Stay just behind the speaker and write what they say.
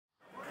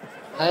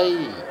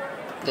Hey,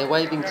 they're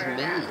waving to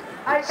me.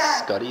 It's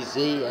Scotty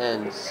Ze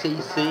and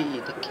CCtheCat.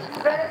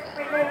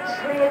 We need to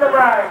clear the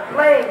road.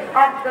 Please,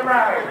 off the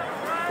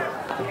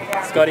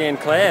road. Scotty and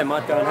Claire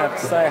might go and have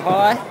to say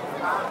hi.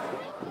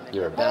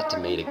 You're about to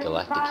meet a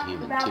galactic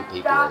human, two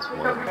people as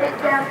one.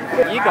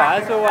 You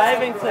guys were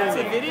waving to me. It's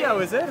a video,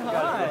 is it?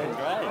 Hi.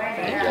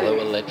 A yellow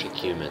electric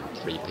human,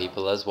 three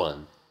people as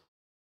one.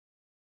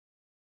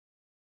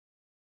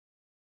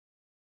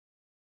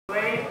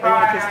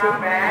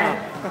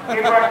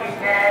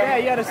 Yeah,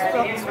 you had a spot up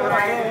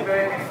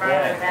there.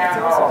 Yeah, that's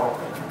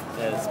awesome.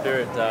 Yeah, the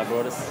spirit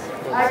brought us.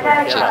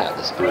 Check out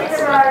the spirit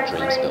at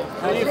Dreamspell.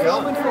 How are you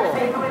filming for?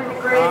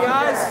 Hey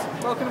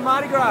guys, welcome to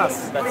Mardi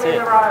Grass. That's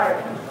it.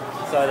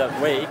 So that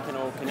we can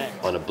all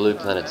connect. On a blue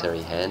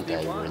planetary hand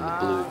day, we're in the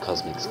blue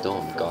cosmic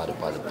storm, guided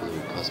by the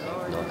blue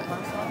cosmic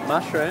night.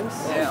 Mushrooms?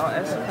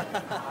 Yeah,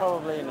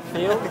 probably in the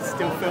field. It's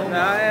still filming.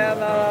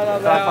 No.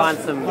 If I find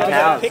some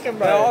cows. Pick them,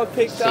 bro. All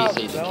picked up.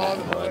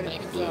 CCtheCat and I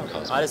make blue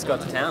cosmic. I just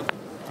got to town.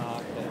 Oh,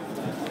 okay.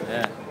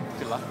 Yeah.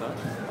 Good luck though.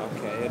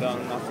 Okay, you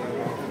done nothing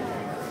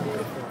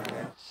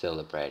wrong.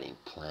 Celebrating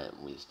plant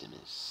wisdom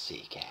is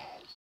sick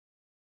as.